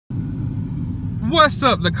What's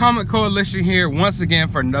up? The Comic Coalition here once again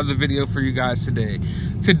for another video for you guys today.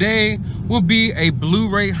 Today will be a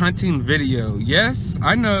Blu-ray hunting video. Yes,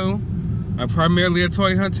 I know I'm primarily a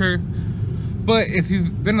toy hunter, but if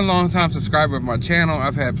you've been a long time subscriber of my channel,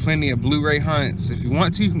 I've had plenty of Blu-ray hunts. If you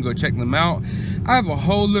want to, you can go check them out. I have a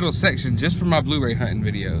whole little section just for my Blu-ray hunting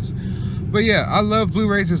videos. But yeah, I love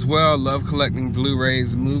Blu-rays as well. I love collecting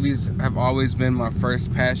Blu-rays. Movies have always been my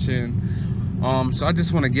first passion. So I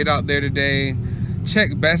just want to get out there today,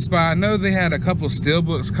 check Best Buy. I know they had a couple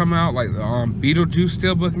Steelbooks come out, like the Beetlejuice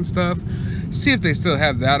Steelbook and stuff. See if they still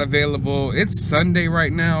have that available. It's Sunday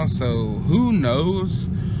right now, so who knows?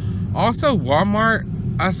 Also, Walmart,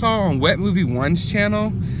 I saw on Wet Movie One's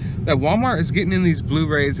channel that Walmart is getting in these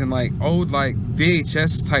Blu-rays and like old like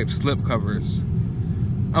VHS type slipcovers.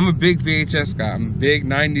 I'm a big VHS guy. I'm a big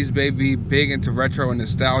 90s baby, big into retro and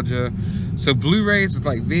nostalgia. So Blu-rays with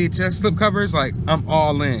like VHS slipcovers, like I'm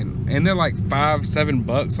all in. And they're like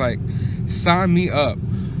 $5-7, like sign me up.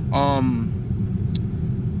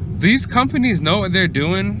 These companies know what they're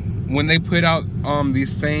doing when they put out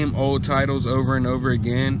these same old titles over and over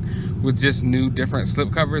again with just new different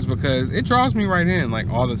slipcovers, because it draws me right in like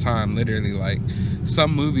all the time, literally. Like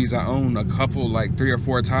some movies I own a couple, like 3 or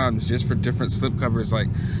 4 times just for different slipcovers. Like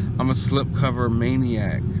I'm a slipcover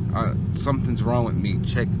maniac. Something's wrong with me.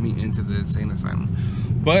 Check me into the insane asylum.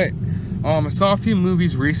 But I saw a few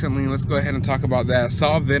movies recently. Let's go ahead and talk about that. I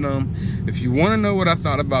saw Venom. If you want to know what I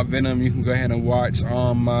thought about Venom, you can go ahead and watch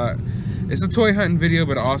it's a toy hunting video,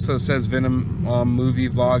 but it also says Venom movie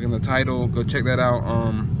vlog in the title. Go check that out.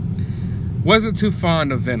 Wasn't too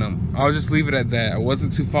fond of Venom. I'll just leave it at that. I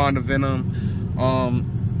wasn't too fond of Venom.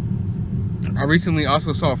 I recently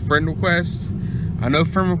also saw Friend Request. I know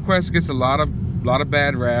Friend Request gets a lot of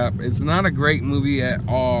bad rap. It's not a great movie at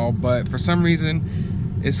all, but for some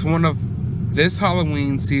reason it's one of this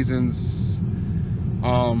Halloween season's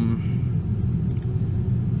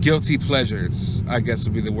guilty pleasures, I guess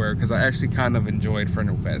would be the word, because I actually kind of enjoyed Friend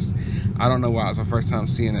Request. I don't know why. It was my first time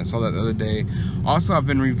seeing it. Saw that the other day. Also, I've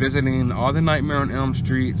been revisiting all the Nightmare on Elm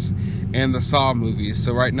Streets and the Saw movies.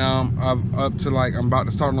 So right now I'm up to like, I'm about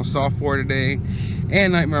to start on Saw 4 today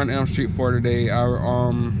and Nightmare on Elm Street 4 today. I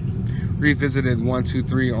revisited 1, 2,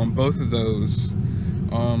 3 on both of those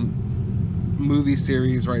movie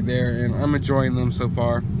series right there, and I'm enjoying them so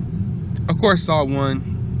far. Of course, Saw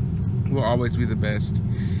 1 will always be the best.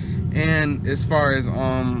 And as far as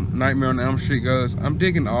Nightmare on Elm Street goes, I'm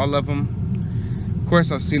digging all of them. Of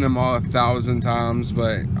course, I've seen them all 1,000 times,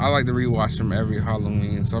 but I like to rewatch them every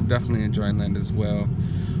Halloween, so I'm definitely enjoying that as well.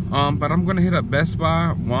 But I'm gonna hit up Best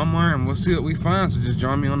Buy, Walmart, and we'll see what we find. So just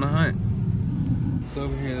join me on the hunt. So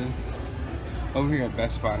over here at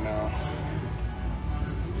Best Buy now.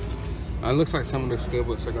 It looks like some of the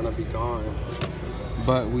Steelbooks are gonna be gone,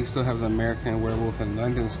 but we still have the American Werewolf in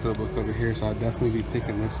London Steelbook over here, so I'll definitely be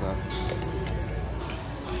picking this up.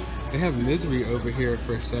 They have Misery over here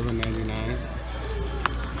for $7.99.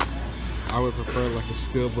 I would prefer like a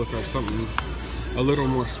Steelbook or something a little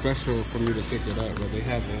more special for me to pick it up, but they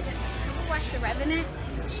have it. Watch The Revenant.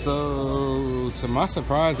 So to my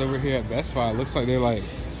surprise, over here at Best Buy, it looks like they're like,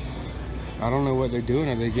 I don't know what they're doing.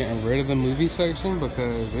 Are they getting rid of the movie section?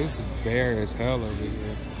 Because it's bare as hell over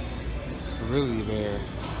here. Really bare.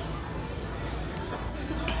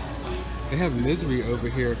 They have Misery over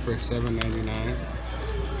here for $7.99.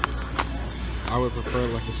 I would prefer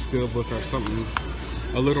like a Steelbook or something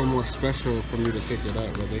a little more special for me to pick it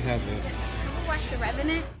up, but they have it. Watch The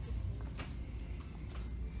Revenant.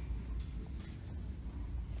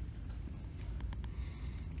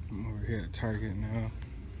 I'm over here at Target now.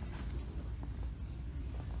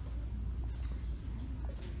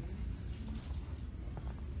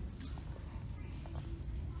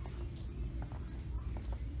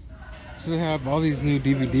 So they have all these new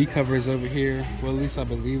DVD covers over here. Well, at least I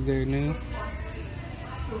believe they're new.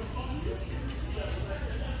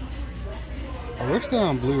 Oh, we're still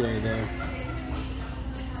on Blu-ray though.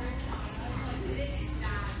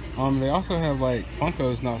 They also have like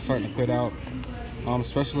Funko's now starting to put out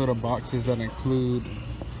special little boxes that include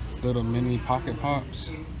little mini pocket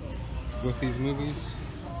pops with these movies.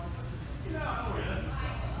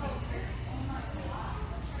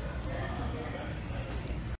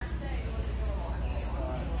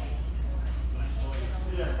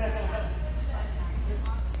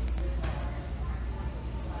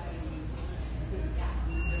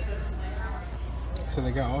 So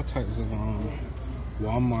they got all types of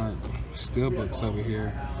Walmart Steelbooks over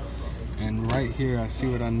here. And right here I see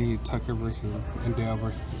what I need, Tucker versus and Dale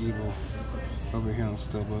versus Evil over here on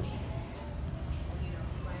Steelbook.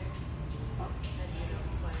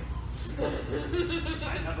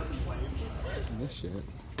 this shit.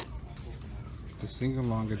 The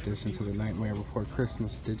sing-along edition to the Nightmare Before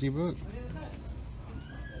Christmas digibook.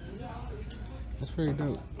 That's pretty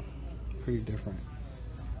dope. Pretty different.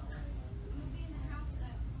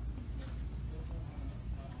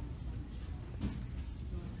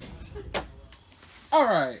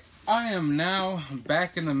 Alright, I am now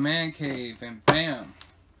back in the man cave, and bam!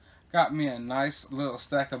 Got me a nice little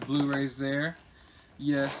stack of Blu-rays there.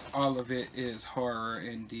 Yes, all of it is horror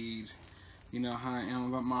indeed. You know how I am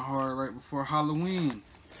about my horror right before Halloween.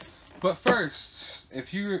 But first,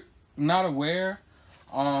 if you're not aware,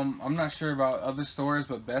 I'm not sure about other stores,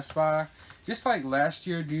 but Best Buy, just like last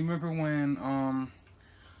year, do you remember when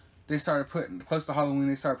they started putting, close to Halloween,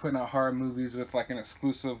 they started putting out horror movies with like an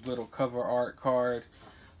exclusive little cover art card?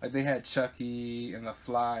 Like they had Chucky and The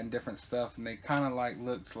Fly and different stuff, and they kind of like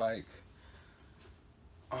looked like,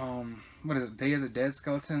 what is it, Day of the Dead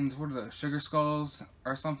skeletons? What are the Sugar Skulls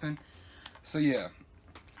or something? So yeah,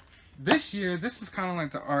 this year, this is kind of like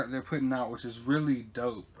the art they're putting out, which is really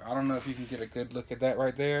dope. I don't know if you can get a good look at that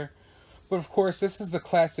right there. But of course, this is the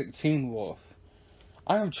classic Teen Wolf.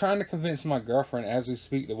 I am trying to convince my girlfriend as we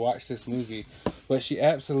speak to watch this movie, but she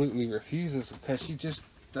absolutely refuses because she just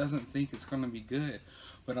doesn't think it's going to be good.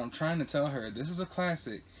 But I'm trying to tell her, this is a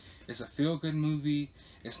classic. It's a feel-good movie.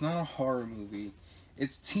 It's not a horror movie.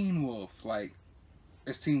 It's Teen Wolf. Like,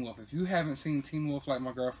 it's Teen Wolf. If you haven't seen Teen Wolf like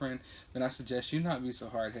my girlfriend, then I suggest you not be so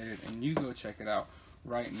hard-headed and you go check it out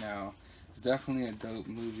right now. It's definitely a dope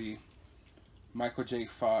movie. Michael J.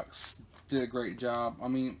 Fox did a great job. I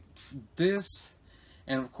mean, this,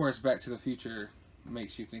 and of course, Back to the Future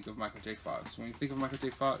makes you think of Michael J. Fox. When you think of Michael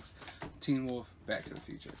J. Fox, Teen Wolf, Back to the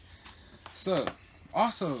Future. So,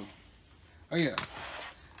 also, oh yeah,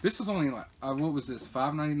 this was only like, what was this,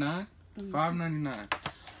 $5.99? $5.99.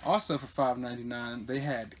 Also for $5.99, they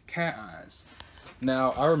had cat eyes.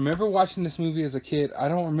 Now, I remember watching this movie as a kid. I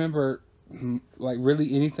don't remember like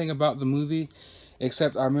really anything about the movie,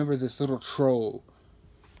 except I remember this little troll.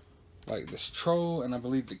 Like this troll, and I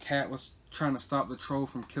believe the cat was trying to stop the troll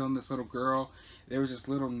from killing this little girl. There was this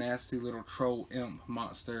little nasty little troll imp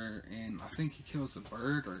monster, and I think he kills a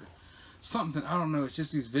bird or something. I don't know. It's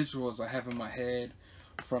just these visuals I have in my head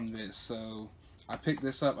from this. So I picked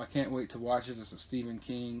this up. I can't wait to watch it. It's a Stephen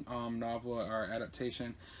King novel or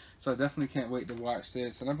adaptation. So I definitely can't wait to watch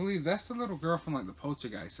this. And I believe that's the little girl from like the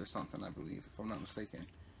Poltergeist or something, I believe, if I'm not mistaken.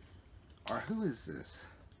 Or who is this?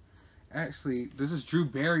 Actually, this is Drew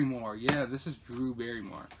Barrymore. Yeah, this is Drew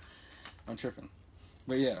Barrymore. I'm tripping.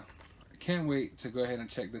 But yeah, I can't wait to go ahead and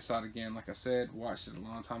check this out again. Like I said, watched it a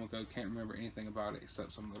long time ago. Can't remember anything about it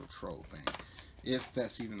except some little troll thing. If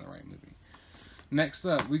that's even the right movie. Next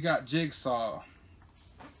up, we got Jigsaw.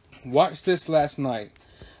 Watched this last night.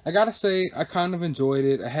 I gotta say, I kind of enjoyed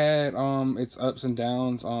it. I had its ups and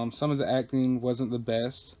downs. Some of the acting wasn't the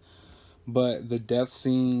best, but the death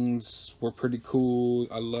scenes were pretty cool.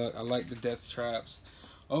 I like the death traps.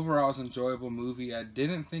 Overall, it was an enjoyable movie. I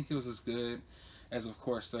didn't think it was as good as, of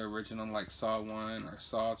course, the original, like Saw 1 or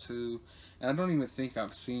Saw 2. And I don't even think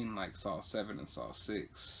I've seen like Saw 7 and Saw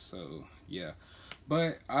 6. So, yeah.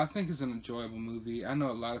 But I think it's an enjoyable movie. I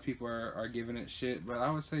know a lot of people are giving it shit, but I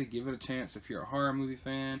would say give it a chance. If you're a horror movie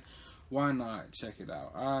fan, why not check it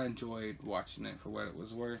out? I enjoyed watching it for what it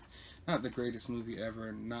was worth. Not the greatest movie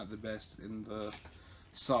ever, not the best in the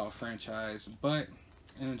Saw franchise, but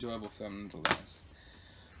an enjoyable film nonetheless.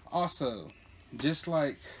 Also, just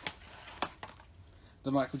like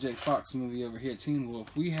the Michael J. Fox movie over here, Teen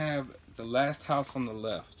Wolf, we have The Last House on the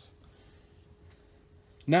Left.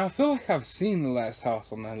 Now, I feel like I've seen The Last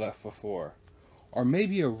House on the Left before. Or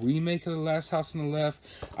maybe a remake of The Last House on the Left.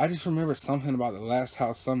 I just remember something about The Last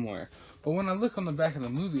House somewhere. But when I look on the back of the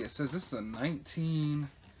movie, it says this is a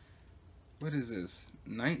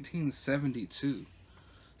 1972.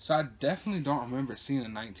 So I definitely don't remember seeing a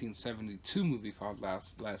 1972 movie called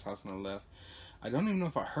Last House on the Left. I don't even know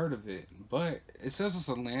if I heard of it. But it says it's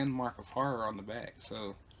a landmark of horror on the back.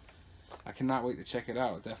 So I cannot wait to check it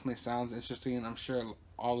out. It definitely sounds interesting. I'm sure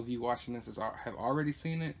all of you watching this have already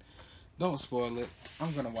seen it. Don't spoil it.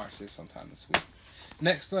 I'm going to watch this sometime this week.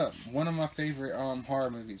 Next up, one of my favorite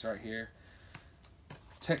horror movies right here.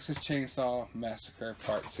 Texas Chainsaw Massacre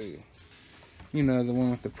Part 2. You know, the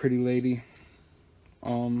one with the pretty lady.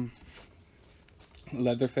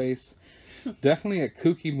 Leatherface. Definitely a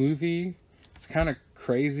kooky movie. It's kind of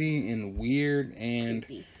crazy and weird. And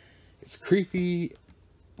it's creepy,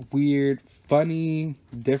 weird, funny,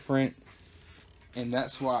 different. And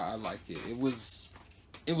that's why I like it. It was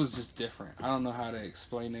just different. I don't know how to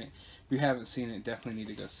explain it. If you haven't seen it, definitely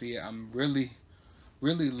need to go see it. I'm really,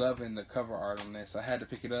 really loving the cover art on this. I had to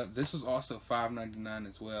pick it up. This was also $5.99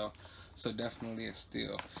 as well, so definitely a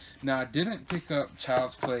steal. Now, I didn't pick up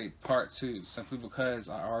Child's Play Part 2 simply because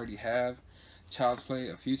I already have Child's Play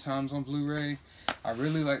a few times on Blu-ray. I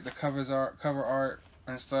really like the cover art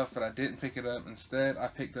and stuff, but I didn't pick it up. Instead, I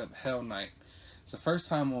picked up Hell Night. It's the first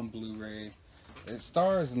time on Blu-ray. It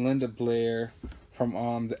stars Linda Blair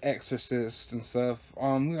from The Exorcist and stuff.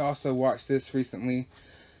 We also watched this recently.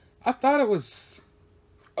 I thought it was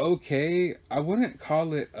okay. I wouldn't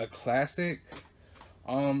call it a classic.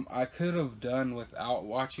 I could have done without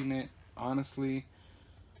watching it, honestly.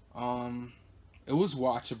 It was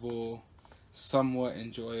watchable, somewhat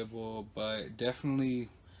enjoyable, but definitely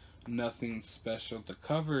nothing special. The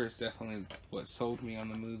cover is definitely what sold me on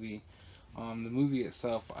the movie. The movie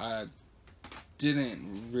itself, I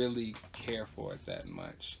didn't really care for it that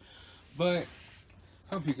much. But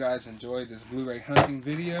hope you guys enjoyed this Blu-ray hunting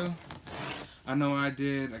video. I know I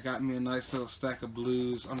did. I got me a nice little stack of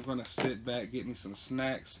blues. I'm going to sit back, get me some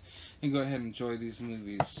snacks, and go ahead and enjoy these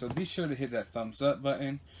movies. So be sure to hit that thumbs up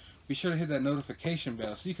button. Be sure to hit that notification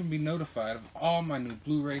bell so you can be notified of all my new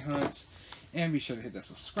Blu-ray hunts. And be sure to hit that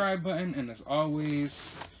subscribe button. And as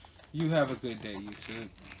always, you have a good day, YouTube.